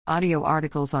Audio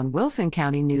articles on Wilson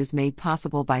County News made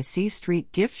possible by C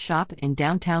Street Gift Shop in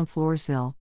downtown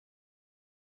Floresville.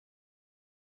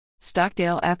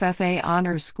 Stockdale FFA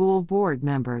honors school board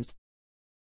members.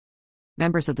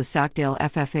 Members of the Stockdale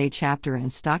FFA chapter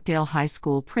and Stockdale High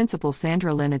School Principal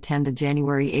Sandra Lynn attend the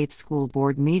January 8 school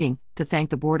board meeting to thank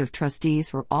the Board of Trustees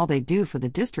for all they do for the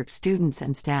district students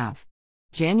and staff.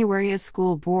 January is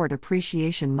School Board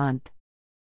Appreciation Month.